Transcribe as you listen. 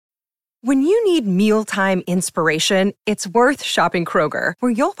When you need mealtime inspiration, it's worth shopping Kroger,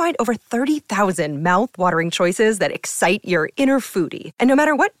 where you'll find over 30,000 mouth-watering choices that excite your inner foodie. And no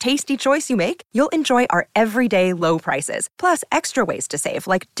matter what tasty choice you make, you'll enjoy our everyday low prices, plus extra ways to save,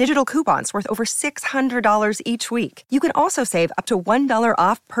 like digital coupons worth over $600 each week. You can also save up to $1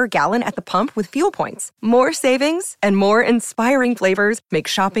 off per gallon at the pump with fuel points. More savings and more inspiring flavors make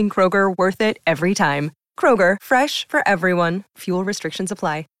shopping Kroger worth it every time. Kroger, fresh for everyone. Fuel restrictions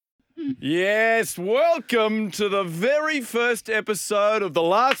apply. Yes, welcome to the very first episode of The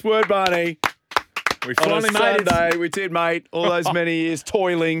Last Word, Barney. We finally made it. We did, mate. All those many years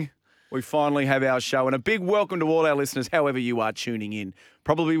toiling. We finally have our show. And a big welcome to all our listeners, however you are tuning in.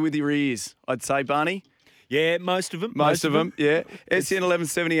 Probably with your ears, I'd say, Barney. Yeah, most of them. Most of them, yeah. SEN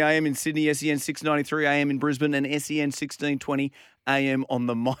 1170 AM in Sydney, SEN 693 AM in Brisbane, and SEN 1620 AM on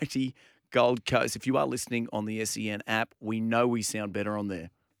the mighty Gold Coast. If you are listening on the SEN app, we know we sound better on there.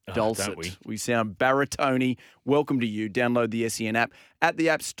 Dulcet. Don't we? We sound baritone. Welcome to you. Download the SEN app at the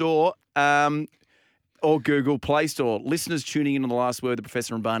App Store or Google Play Store. Listeners tuning in on The Last Word, the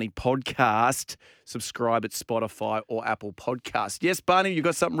Professor and Barney podcast, subscribe at Spotify or Apple Podcast. Yes, Barney, you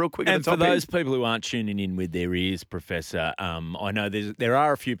got something real quick And at the top for those people who aren't tuning in with their ears, Professor, I know there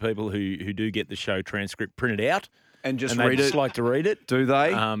are a few people who do get the show transcript printed out. And just they read just it. like to read it. Do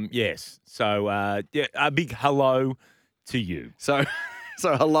they? Yes. So, yeah, a big hello to you.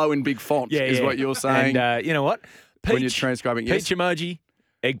 So hello in big font is what you're saying. And you know what? When you're transcribing, yes. Peach emoji,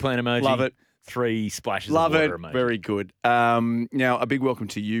 eggplant emoji. Love it. 3 splashes Love of it. water emoji. Very good. Now, a big welcome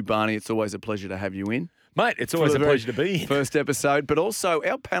to you, Barney. It's always a pleasure to have you in. Mate, it's always a pleasure to be in. First episode, but also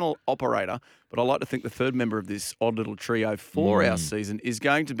our panel operator, but I like to think the third member of this odd little trio for our season is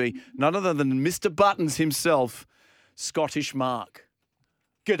going to be none other than Mr. Buttons himself, Scottish Mark.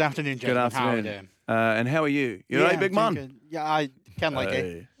 Good afternoon, gentlemen. Good afternoon. How are you doing? And how are you? You all right, big man? Good. Yeah, I can like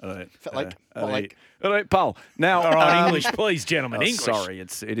it. All right. Fit like, what like. All right, Paul. Now, All right, English, please, gentlemen. oh, English. sorry,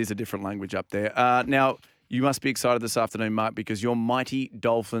 it is a different language up there. Now, you must be excited this afternoon, Mark, because your mighty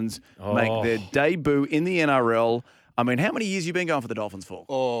Dolphins make their debut in the NRL. I mean, how many years have you been going for the Dolphins for?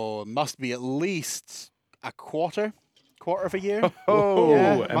 Oh, must be at least a quarter of a year. Oh,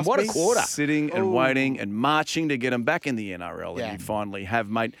 yeah, and what a quarter. Sitting and waiting and marching to get them back in the NRL, Yeah. and you finally have,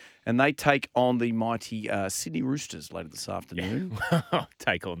 mate. And they take on the mighty Sydney Roosters later this afternoon.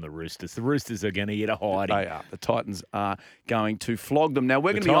 Take on the Roosters. The Roosters are going to get a hiding. They are. The Titans are going to flog them. Now,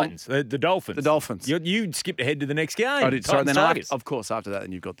 we're going to The be on... Titans. The Dolphins. The Dolphins. You skipped ahead to the next game. I did. So Titans, then, Tigers. of course, after that,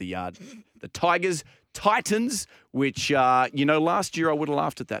 then you've got the Tigers, Titans, which, last year I would have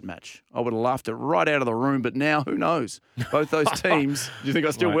laughed at that match. I would have laughed it right out of the room, but now, who knows? Both those teams, do you think I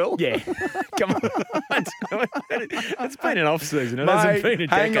still Right. will? Yeah. Come on. It's been an off-season. It Mate, hasn't been a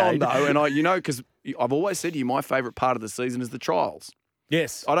decade. hang on, though. And because I've always said to you, my favourite part of the season is the trials.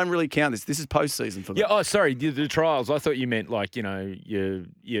 Yes. I don't really count this. This is postseason for me. Yeah. Oh, sorry. The trials. I thought you meant like your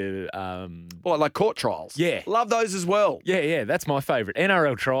Well, like court trials. Yeah. Love those as well. Yeah. That's my favourite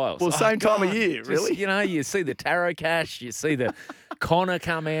NRL trials. Well, same time of God, year, just, really. You see the tarot cash. You see the Connor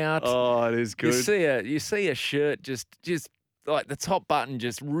come out. Oh, it is good. You see a shirt just like the top button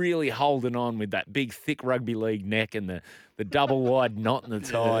just really holding on with that big thick rugby league neck and the double wide knot in the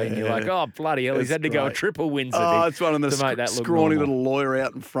tie, and you're like, oh bloody hell, he's It's had to go a great. triple Windsor. Oh, it's one of the to make that look scrawny normal. little lawyer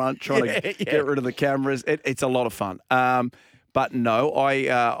out in front trying to get rid of the cameras. It's a lot of fun. But no,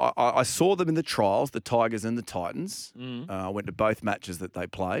 I saw them in the trials, the Tigers and the Titans. I went to both matches that they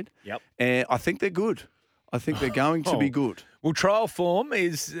played. Yep. And I think they're good. I think they're going to be good. Well, trial form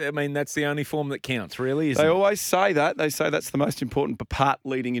that's the only form that counts, really, isn't They it? always say that. They say that's the most important part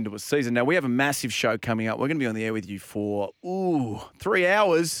leading into a season. Now, we have a massive show coming up. We're going to be on the air with you for, 3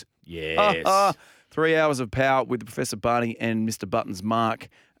 hours. Yes. 3 hours of power with Professor Barney and Mr. Buttons Mark.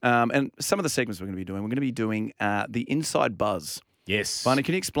 And some of the segments we're going to be doing, the Inside Buzz. Yes. Barney,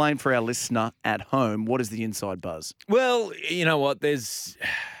 can you explain for our listener at home, what is the Inside Buzz? Well, you know what?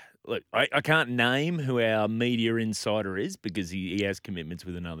 Look, I can't name who our media insider is because he has commitments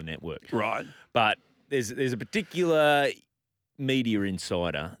with another network. Right. But there's a particular media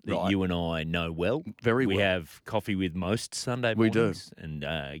insider that Right. you and I know well. Very we well. have coffee with most Sunday We do. mornings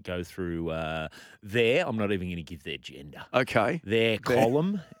and go through I'm not even going to give their gender. Okay. Their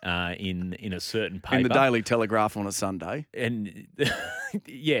column in a certain paper. In the Daily Telegraph on a Sunday. And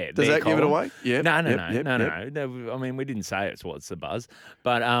yeah, Does their that give it column. away? Yeah. No. Yep. I mean, we didn't say it's what's the buzz,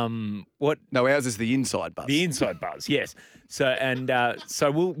 but what No, ours is the Inside Buzz. the inside buzz, yes.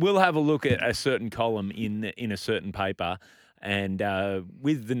 So we'll have a look at a certain column in a certain paper, and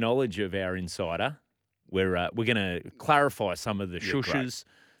with the knowledge of our insider, we're going to clarify some of the Yeah, great. shushes,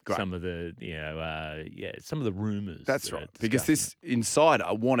 Great. some of the, some of the rumours. That's that are right. Because discussed. this insider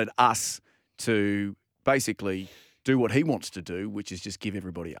wanted us to basically do what he wants to do, which is just give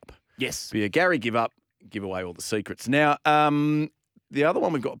everybody up. Yes. Be a Gary give up, give away all the secrets. Now, the other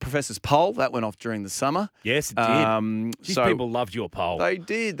one we've got Professor's poll that went off during the summer. Yes, it did. These So people loved your poll. they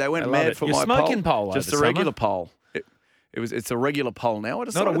did. They went They love mad it. for Your my smoking poll Just over a regular summer. poll. It's a regular poll now. I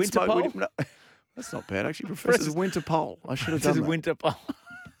decided Not a to winter smoke poll? weed. No, that's not bad actually. Professor's winter poll. I should have This done is that. winter poll.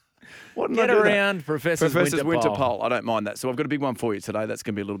 Why didn't I Get do that? around Professor's winter poll. I don't mind that. So I've got a big one for you today. That's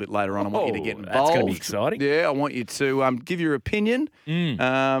going to be a little bit later on. I want you to get involved. That's going to be exciting. Yeah, I want you to give your opinion,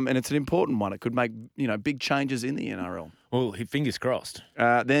 and it's an important one. It could make big changes in the NRL. Well, fingers crossed.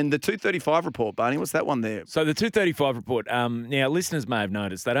 Then the 235 report, Barney. What's that one there? So the 235 report, now listeners may have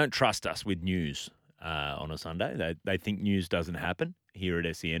noticed they don't trust us with news on a Sunday. They think news doesn't happen here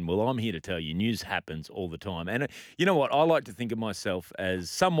at SEN. Well, I'm here to tell you news happens all the time. And you know what? I like to think of myself as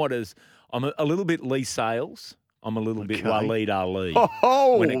somewhat as I'm a little bit Lee Sales. I'm a little bit Waleed Ali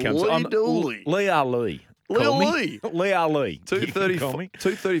when it comes to Lee Ali. Lil Lee. Lee Ali.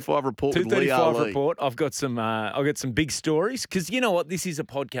 235 report with Lee 235 Ali. report. I've got some big stories because you know what? This is a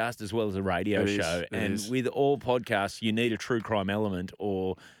podcast as well as a radio It is. show, It and is. with all podcasts, you need a true crime element,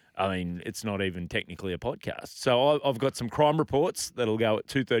 or I mean, it's not even technically a podcast. So I've got some crime reports that'll go at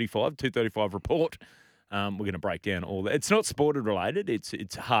 235 report. We're going to break down all that. It's not sported related.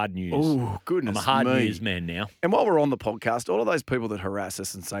 It's hard news. Oh, goodness I'm a hard me. news man now. And while we're on the podcast, all of those people that harass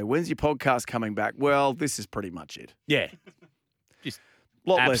us and say, when's your podcast coming back? Well, this is pretty much it. Yeah. Just A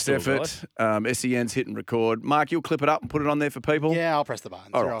lot less absolute effort. SEN's hit and record. Mark, you'll clip it up and put it on there for people? Yeah, I'll press the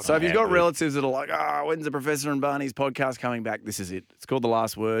buttons. All They're right. So if done. you've got relatives that are like, when's the Professor and Barney's podcast coming back? This is it. It's called The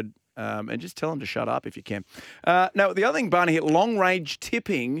Last Word. And just tell them to shut up if you can. Now, the other thing, Barney, hit long-range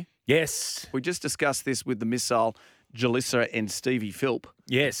tipping. Yes. We just discussed this with the missile, Jalissa and Stevie Philp.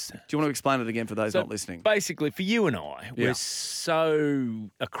 Yes. Do you want to explain it again for those So not listening? Basically, for you and I, Yeah. we're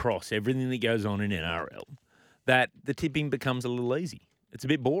so across everything that goes on in NRL that the tipping becomes a little easy. It's a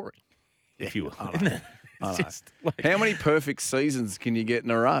bit boring, if you will. Isn't it? It's just like, How many perfect seasons can you get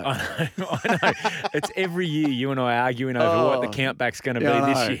in a row? I know. It's every year you and I arguing over what the countback's going to be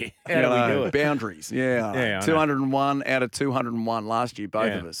this year. How do we do it? Boundaries. Yeah. I know. Yeah, I know. 201 out of 201 last year,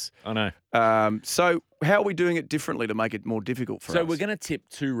 both of us. I know. So how are we doing it differently to make it more difficult for us? So we're going to tip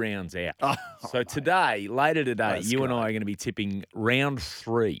 2 rounds out. So today, later today, That's you and great. I are going to be tipping round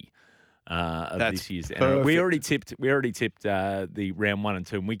 3 of That's this year's. perfect. We already tipped the round 1 and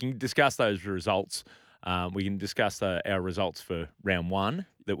 2, and we can discuss those results. We can discuss our results for round 1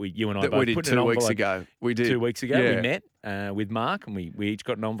 that you and I that both we did put in 2 an weeks envelope. ago. We did 2 weeks ago, Yeah. we met with Mark, and we each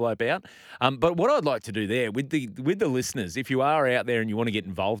got an envelope out. But what I'd like to do there with the listeners, if you are out there and you want to get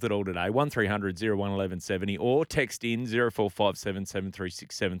involved at all today, 1300 01 1170 or text in 0457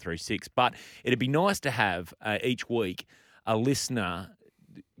 736 736. But it'd be nice to have each week a listener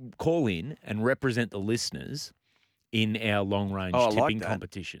call in and represent the listeners in our long-range Oh, I like tipping that.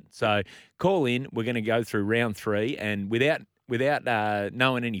 competition. So call in. We're going to go through round 3, and without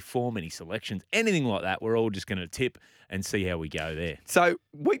knowing any form, any selections, anything like that, we're all just going to tip and see how we go there. So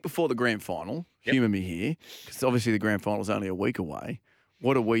week before the grand final, humour me here, because obviously the grand final is only a week away.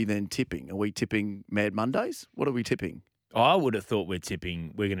 What are we then tipping? Are we tipping Mad Mondays? What are we tipping? I would have thought we're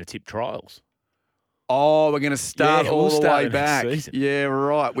going to tip trials. Oh, we're going to start Yeah, all we'll the start way next back. season. Yeah,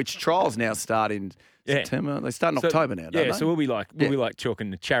 right. Which trials now start in Yeah. September? They start in So- October now, don't Yeah, they? so we'll be like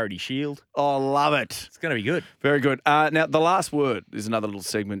chalking the Charity Shield. Oh, love it. It's going to be good. Very good. Now, the last word is another little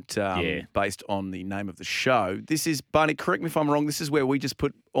segment Yeah. based on the name of the show. This is, Barney, correct me if I'm wrong, this is where we just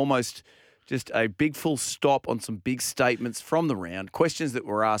put almost just a big full stop on some big statements from the round, questions that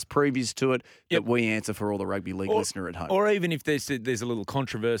were asked previous to it Yep. that we answer for all the rugby league listener at home. Or even if there's a little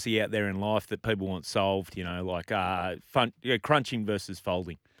controversy out there in life that people want solved, like crunching versus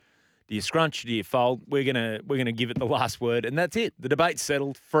folding. Do you scrunch? Do you fold? We're gonna give it the last word, and that's it. The debate's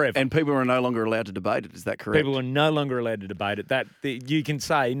settled forever. And people are no longer allowed to debate it. Is that correct? People are no longer allowed to debate it. You can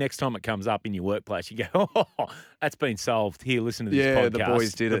say next time it comes up in your workplace, you go, "Oh, that's been solved." Here, listen to this yeah, podcast. the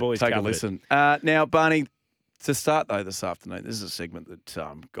boys did The it. boys Take a covered it. listen. Now, Barney, to start though this afternoon, this is a segment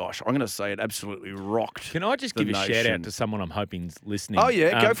that, gosh, I'm going to say it absolutely rocked. Can I just the give a shout nation. out to someone I'm hoping's listening? Oh,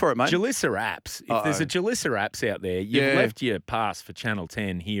 yeah, go for it, mate. Jalissa Apps. If there's a Jalissa Apps out there, you've Yeah. left your pass for Channel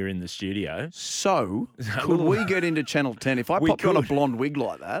 10 here in the studio. So, could little- we get into Channel 10? If I We popped on a could. blonde wig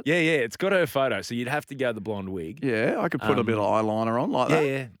like that, Yeah, it's got her photo, so you'd have to go the blonde wig. yeah, I could put a bit of eyeliner on like that.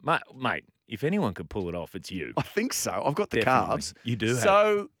 Yeah. Mate, if anyone could pull it off, it's you. I think so. I've got the Definitely. carbs. You do have.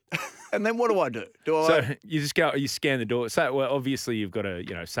 So, And then what do I do? So you just go, you scan the door. So, well, obviously you've got to,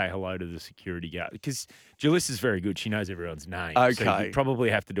 say hello to the security guard because Jalyssa's very good. She knows everyone's name. So Okay. you probably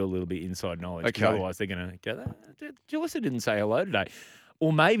have to do a little bit inside knowledge. 'Cause Okay. Otherwise they're going to go, Jalissa didn't say hello today.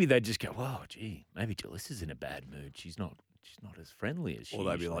 Or maybe they just go, whoa, gee, maybe Jalissa's in a bad mood. She's not as friendly as she Or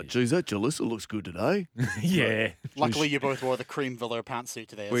they'd be usually like, is." geez, that Jalissa looks good today. Yeah. Luckily, you both wore the cream velour pantsuit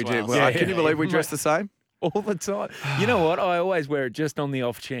today as We well. did. so- Well, can you believe we dressed the same? All the time. You know what? I always wear it just on the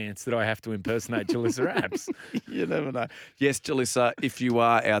off chance that I have to impersonate Jalissa Apps. You never know. Yes, Jalissa, if you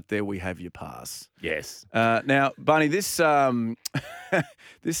are out there, we have your pass. Yes. Now, Barney, this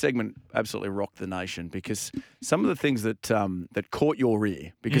this segment absolutely rocked the nation because some of the things that that caught your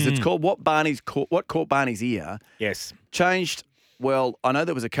ear, because it's called what caught Barney's ear, Yes. changed. Well, I know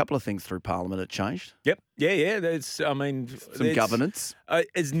there was a couple of things through Parliament that changed. Yep. Yeah. There's, Some it's- governance.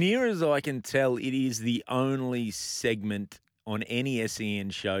 As near as I can tell, it is the only segment on any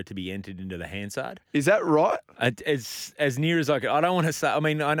SEN show to be entered into the Hansard. Is that right? As near as I can. I don't want to say. I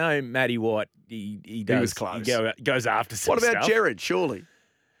mean, I know Matty White. He does. was close. He goes after some What about stuff. Jared? Surely.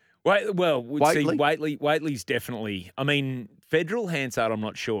 Well, see, Waitley? Waitley's definitely. I mean, federal Hansard, I'm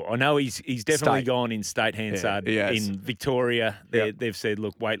not sure. I know he's definitely State. gone in state Hansard he has. in Victoria. Yep. They've said,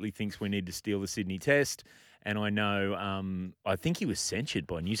 look, Waitley thinks we need to steal the Sydney Test. And I know, I think he was censured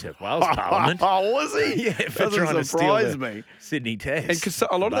by New South Wales Parliament. Oh, was he? Yeah, for Doesn't trying to steal surprise the me. Sydney Test. And because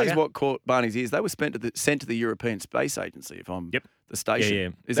a lot of these, Bugger. what caught Barney's ears, they were sent to the European Space Agency. If I'm Yep. the station, Yeah.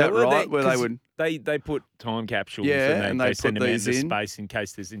 is that Well, right? Where they 'cause would. they put time capsules Yeah, and and they they send put them out these into in. space in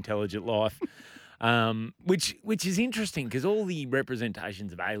case there's intelligent life. Which is interesting because all the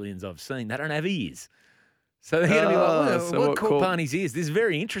representations of aliens I've seen, they don't have ears. So they're going to be like, well, so what what caught caught- Barney's ears? This is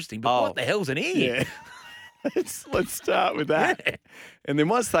very interesting, but Oh. what the hell's an ear? Yeah. Let's start with that. And then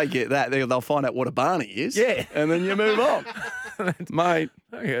once they get that, they'll find out what a Barney is. Yeah. And then you move on. Mate.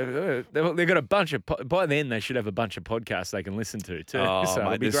 Okay, they've got a bunch of, by then they should have a bunch of podcasts they can listen to too. Oh, so it'll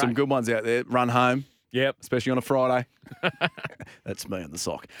mate, be there's great. some good ones out there. Run home, Yep. especially on a Friday. That's me on the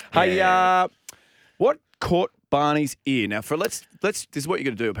sock. Hey, what caught Barney's ear? Now, let's. This is what you're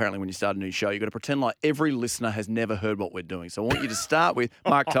going to do. Apparently, when you start a new show, you're going to pretend like every listener has never heard what we're doing. So I want you to start with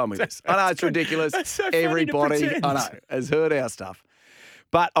Mark. Told me this. I know it's ridiculous. That's so funny to Everybody, pretend. I know, has heard our stuff.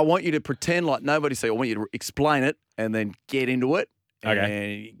 But I want you to pretend like nobody said. I want you to explain it and then get into it.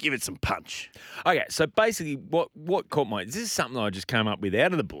 Okay. And give it some punch. Okay, so basically what caught my, this is something I just came up with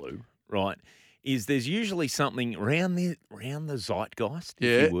out of the blue, right? Is there's usually something around the zeitgeist,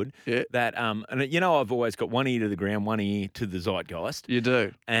 if you would, that and I've always got one ear to the ground, one ear to the zeitgeist. You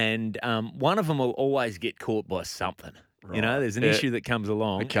do. And one of them will always get caught by something. Right. There's an issue that comes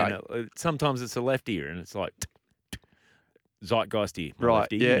along. Okay. And sometimes it's a left ear, and it's like zeitgeist ear, my Right.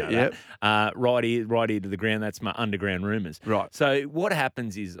 left ear, Yeah. that. Right ear to the ground. That's my underground rumours. Right. So what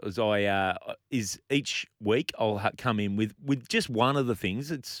happens is each week I'll come in with just one of the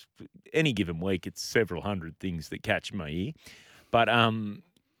things. It's any given week, it's several hundred things that catch my ear, but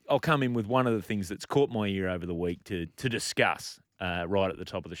I'll come in with one of the things that's caught my ear over the week to discuss. Right at the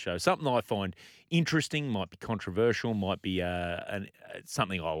top of the show. Something I find interesting, might be controversial, might be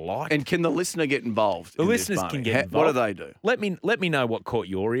something I like. And can the listener get involved? The in this, listeners Barney? can get What do involved. they do? Let me know what caught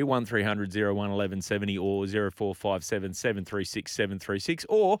your ear, 1300 01 1170 or 0457 736 736,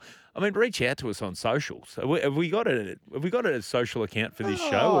 or reach out to us on socials. Have we got a social account for this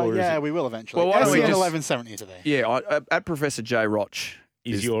show? Or yeah, is it, we will eventually. Well, why don't we SEN just- 1170 today. Yeah, at Professor J Roch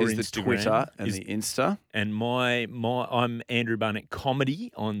Is your the Instagram, Twitter and the Insta, and I'm Andrew Barnett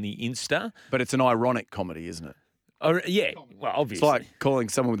Comedy on the Insta. but it's an ironic comedy, isn't it? Yeah, well, It's obviously. like calling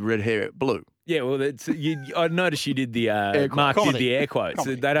someone with red hair blue. Yeah, well, I noticed you did the Mark Comedy. did the air quotes.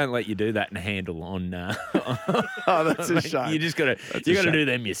 Comedy. They don't let you do that in a handle on. Oh, that's a shame. You just got That's to a shame. do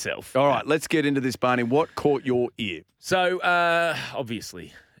them yourself. All right, let's get into this, Barney. What caught your ear? So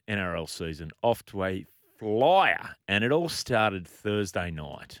obviously NRL season off to a flyer, and it all started Thursday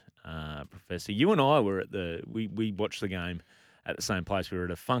night. Professor, you and I were at we watched the game at the same place. We were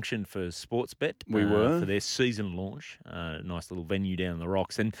at a function for Sportsbet. We were. for their season launch. Nice little venue down in the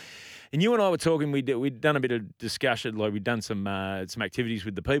Rocks, and you and I were talking. We'd done a bit of discussion, like we'd done some activities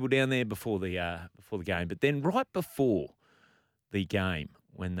with the people down there before the game. But then right before the game,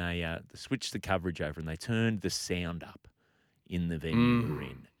 when they switched the coverage over and they turned the sound up in the venue we were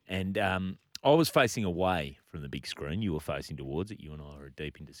in, and I was facing away from the big screen. You were facing towards it. You and I were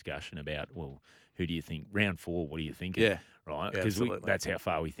deep in discussion about, well, who do you think? Round 4, what do you think? Yeah. Right? Yeah, Because absolutely. that's how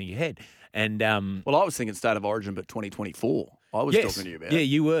far we think ahead. And Well, I was thinking State of Origin, but 2024. I was yes, talking to you about. yeah,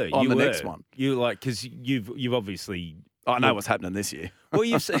 you were. On you the were. next one. You because you've obviously I know what's happening this year. Well,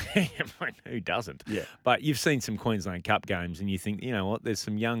 you've seen who doesn't? Yeah. But you've seen some Queensland Cup games, and you think, you know what? There's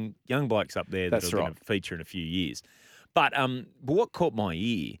some young blokes up there that That's are going right. to feature in a few years. But what caught my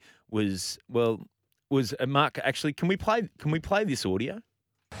ear was Mark. Actually, can we play this audio?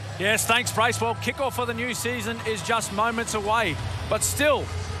 Yes, thanks, Brace. Well, kickoff for the new season is just moments away, but still,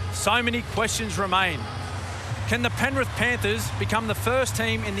 so many questions remain. Can the Penrith Panthers become the first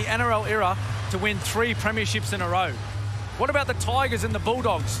team in the NRL era to win 3 premierships in a row? What about the Tigers and the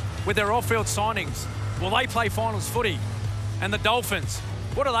Bulldogs with their off-field signings? Will they play finals footy? And the Dolphins,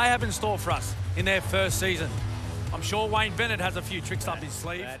 what do they have in store for us in their first season? I'm sure Wayne Bennett has a few tricks up his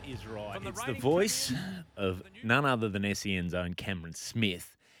sleeve. That is right. From the It's the reigning voice of none other than SEN's own Cameron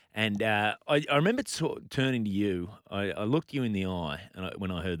Smith. And I remember turning to you. I looked you in the eye when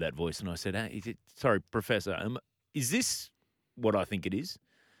I heard that voice, and I said, hey, sorry, Professor, is this what I think it is?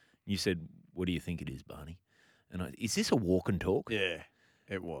 And you said, what do you think it is, Barney? And is this a walk and talk? Yeah,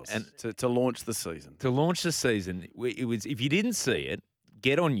 it was. And to launch the season. To launch the season, it was. If you didn't see it,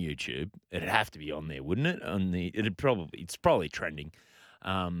 get on YouTube. It'd have to be on there, wouldn't it? It's probably trending.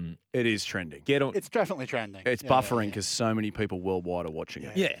 It is trending. Get on. It's definitely trending. It's buffering because so many people worldwide are watching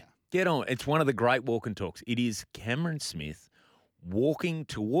it. Yeah, get on. It's one of the great walk and talks. It is Cameron Smith walking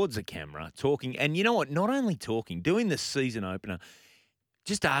towards a camera, talking, and you know what? Not only talking, doing the season opener,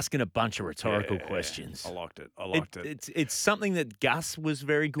 just asking a bunch of rhetorical questions. I liked it. It's something that Gus was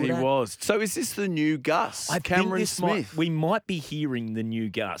very good He at. was. So is this the new Gus? I Cameron think Smith. we might be hearing the new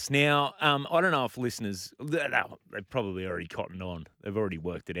Gus. Now, I don't know if listeners, they've probably already cottoned on. They've already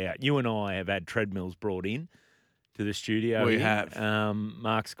worked it out. You and I have had treadmills brought in to the studio. We here. have.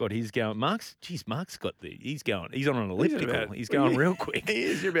 Mark's got his going. Mark's got he's on an elliptical. He's going real quick. He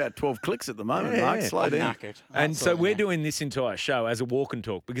is. You're about 12 clicks at the moment, Yeah, Mark. yeah. Slow down. knackered. And so Absolutely we're knackered. doing this entire show as a walk and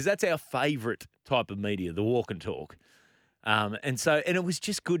talk because that's our favourite type of media, the walk and talk. And it was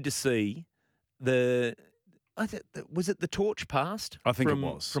just good to see was it the torch passed? I think from,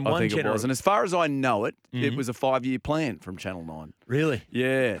 it was. From I one think it was. generation. And as far as I know it, it Mhm. was a 5-year plan from Channel 9. Really?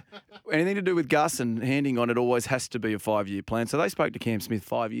 Yeah. Anything to do with Gus and handing on it always has to be a 5-year plan. So they spoke to Cam Smith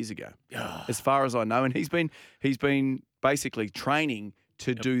 5 years ago, as far as I know. And he's been basically training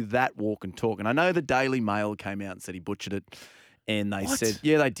to do that walk and talk. And I know the Daily Mail came out and said he butchered it. And they What? said,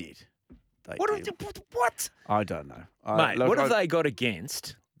 yeah, they did. They What? did. What? I don't know. Mate, what have they got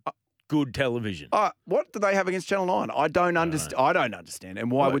against good television? What do they have against Channel 9? I don't understand. And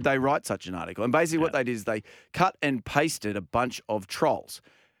why would they write such an article? And basically what they did is they cut and pasted a bunch of trolls,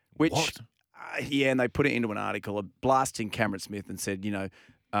 which, What? And they put it into an article blasting Cameron Smith and said,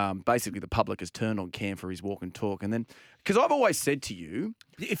 basically the public has turned on Cam for his walk and talk. And then, because I've always said to you,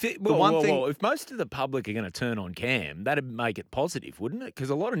 If most of the public are going to turn on Cam, that'd make it positive, wouldn't it? Because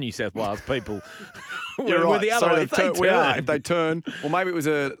a lot of New South Wales people were the other way. If they turn, or maybe it was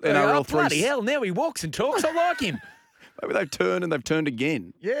a NRL 3. Bloody hell, now he walks and talks. I like him. Maybe they've turned and they've turned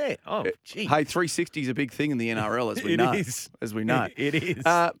again. Yeah. Oh, gee. Hey, 360 is a big thing in the NRL, as we It know. is. As we know. It is.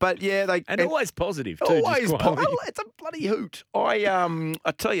 But yeah, and always positive, too. Always, just quietly. it's a bloody hoot. I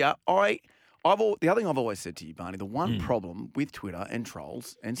tell you, the other thing I've always said to you, Barney, the one problem with Twitter and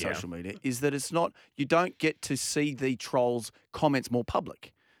trolls and social media is that you don't get to see the trolls' comments more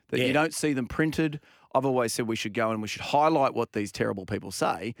public. That you don't see them printed. I've always said we should go and we should highlight what these terrible people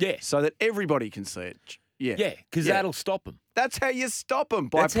say, so that everybody can see it. Yeah, because that'll stop them. That's how you stop them,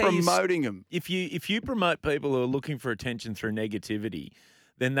 by promoting them. If you promote people who are looking for attention through negativity,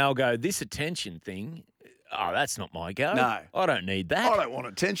 then they'll go, this attention thing, that's not my go. No. I don't need that. I don't want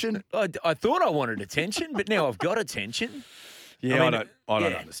attention. I thought I wanted attention, but now I've got attention. Yeah, I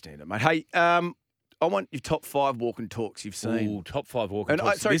don't understand it, mate. Hey, I want your top 5 walk and talks you've seen. Ooh, top 5 walk and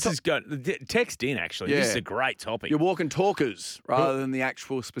talks. Text in, actually. Yeah. This is a great topic. Your walk and talkers rather than the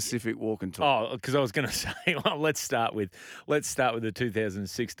actual specific walk and talk. Oh, because I was going to say, well, let's start with the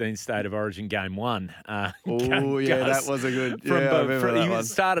 2016 State of Origin Game 1. Oh, yeah, Gus that was a good. From, I remember that he one.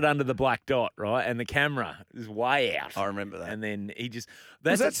 started under the black dot, right, and the camera is way out. I remember that. And then he just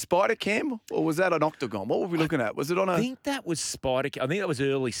Was that Spider Cam or was that an octagon? What were we looking at? Was it on I a? think that was Spider. I think that was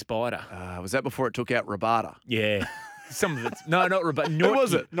early Spider. Was that before it took out Rabada? Yeah. Some of it's no, not Rebecca. Who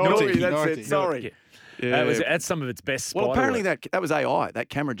was it? Naughty. That's Naughty. it. Sorry. Yeah. That's some of its best Spider. Well, apparently work. that was AI. That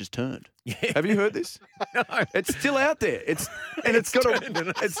camera just turned. Yeah. Have you heard this? No. It's still out there. It's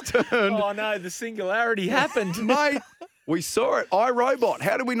turned. Oh no, the singularity happened. Mate, we saw it. iRobot.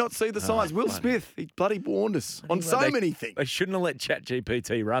 How did we not see the signs? Will Smith, he bloody warned us on so many things. They shouldn't have let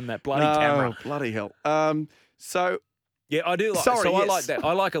ChatGPT run that bloody No, camera. bloody hell. So Yeah, I do like. Sorry, so I yes. like that.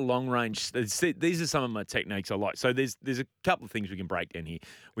 I like a long range. These are some of my techniques I like. So there's a couple of things we can break down here.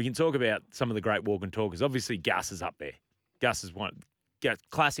 We can talk about some of the great walk and talkers. Obviously, Gus is up there. Gus is one.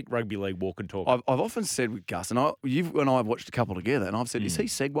 Classic rugby league walk and talk. I've often said with Gus, and you and I have watched a couple together, and I've said, is he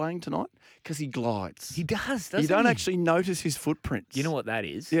segwaying tonight? Because he glides. He does, doesn't he? You don't actually notice his footprints. You know what that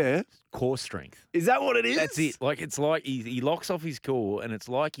is? Yeah. Core strength. Is that what it is? That's it. Like it's like he locks off his core, and it's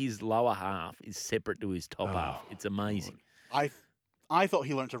like his lower half is separate to his top half. It's amazing. I thought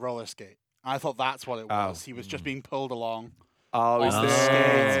he learned to roller skate. I thought that's what it was. He was just being pulled along. Oh, is on there?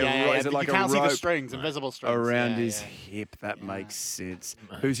 skates. Yeah, Is it like you a can't see the rope strings, invisible strings. around Yeah, his yeah. hip? That makes sense.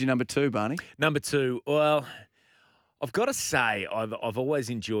 Who's your number 2, Barney? Number 2, well, I've got to say I've always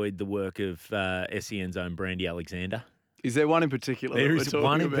enjoyed the work of SEN's own Brandy Alexander. Is there one in particular that There we're is talking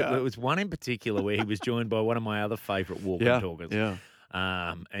one. about? There was one in particular where he was joined by one of my other favourite walk and talkers. Yeah.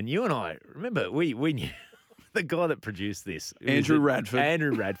 And you and I remember we knew the guy that produced this, Andrew Radford.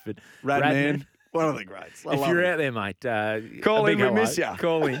 Andrew Radford, Radman. One of the greats. I If love you're him. out there, mate, Call a big in, we hello. miss ya.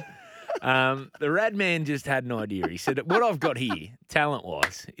 Call in. The Radman just had an idea. He said, "What I've got here,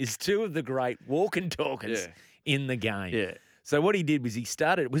 talent-wise, is 2 of the great walk and talkers in the game." Yeah. So what he did was he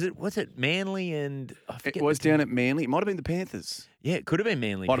started. Was it Manly and I forget It was the team. down at Manly. It might have been the Panthers. Yeah, it could have been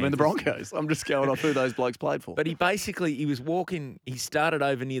Manly. Might have been the Panthers. Broncos. I'm just going off who those blokes played for. But he was walking. He started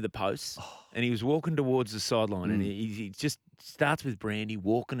over near the posts, and he was walking towards the sideline, and he just starts with Brandy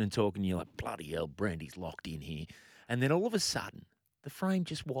walking and talking. You're like, bloody hell, Brandy's locked in here, and then all of a sudden, the frame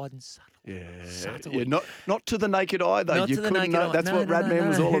just widens subtly. Yeah, not to the naked eye though. Not You to the couldn't naked know. eye. That's No, what no, Radman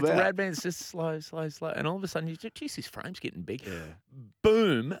was all It's about. Radman's just slow, and all of a sudden, you just, geez, his frame's getting big. Yeah.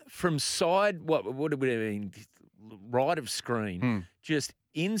 Boom from side. What would it mean? Right of screen. Just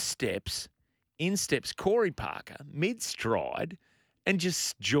in steps. Corey Parker mid stride. And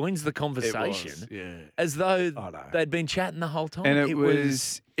just joins the conversation as though they'd been chatting the whole time. And it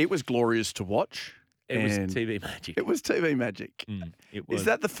was glorious to watch. It was And TV magic. It was TV magic. It was. Is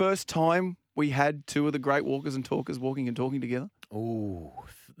that the first time we had 2 of the great walkers and talkers walking and talking together? Oh,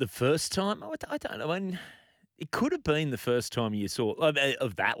 the first time? I don't know. I mean, it could have been the first time you saw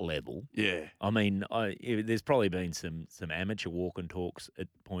of that level. Yeah. I mean, there's probably been some amateur walk and talks at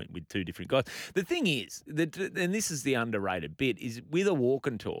point with 2 different guys. The thing is, and this is the underrated bit, is with a walk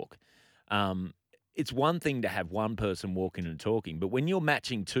and talk, it's one thing to have one person walking and talking, but when you're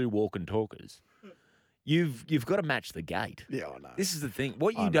matching 2 walk and talkers, you've got to match the gait. Yeah, I know. This is the thing.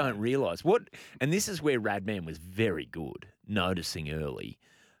 What you don't realise, and this is where Radman was very good, noticing early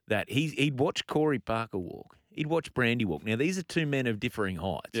that he'd watch Corey Parker walk. He'd watch Brandy walk. Now, these are 2 men of differing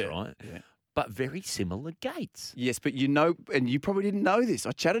heights, right? Yeah. But very similar gaits. Yes, but you know, and you probably didn't know this.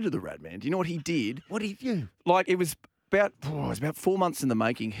 I chatted to the Radman. Do you know what he did? What did you? Like it was about 4 months in the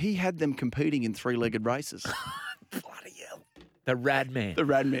making. He had them competing in 3-legged races. Bloody hell. The Radman. The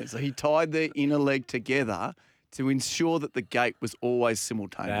Radman. So he tied their inner leg together to ensure that the gait was always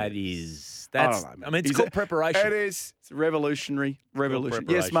simultaneous. That's, I don't know, I mean, it's called preparation. It is. It's revolutionary. Revolution.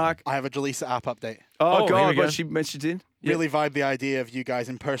 Yes, preparation. Mark. I have a Jaleesa app update. Oh, here God, we go. what she mentioned in? Really vibe the idea of you guys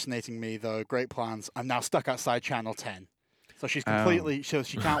impersonating me, though. Great plans. I'm now stuck outside Channel 10. So she's completely, she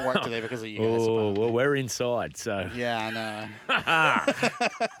can't work today because of you guys. Oh, well, we're inside, so. Yeah, I know.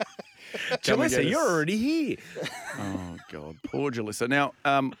 Jalissa, you're already here. Oh, God. Poor Jalissa. Now,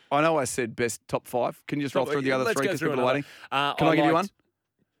 I know I said best top 5. Can you just roll through the other Let's 3 go because through people are another. waiting? Can I give you one?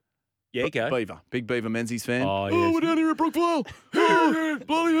 Yeah, go. Beaver. Big Beaver Menzies fan. Oh, yes. we're down here at Brookvale. Oh,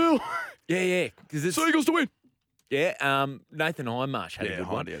 bloody hell. Yeah. Seagulls to win. Yeah, Nathan Hindmarsh had a good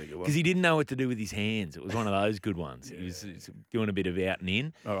one. Hindy had a good one. Because he didn't know what to do with his hands. It was one of those good ones. He was doing a bit of out and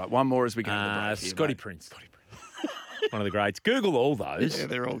in. All right, one more as we go to the break here, Scotty mate. Prince. One of the greats. Google all those. Yeah,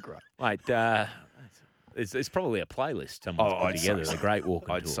 they're all great. Mate, it's probably a playlist someone's put I'd together. say A great walk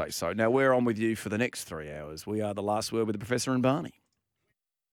and I'd talk. say so. Now, we're on with you for the next 3 hours. We are The Last Word with the Professor and Barney.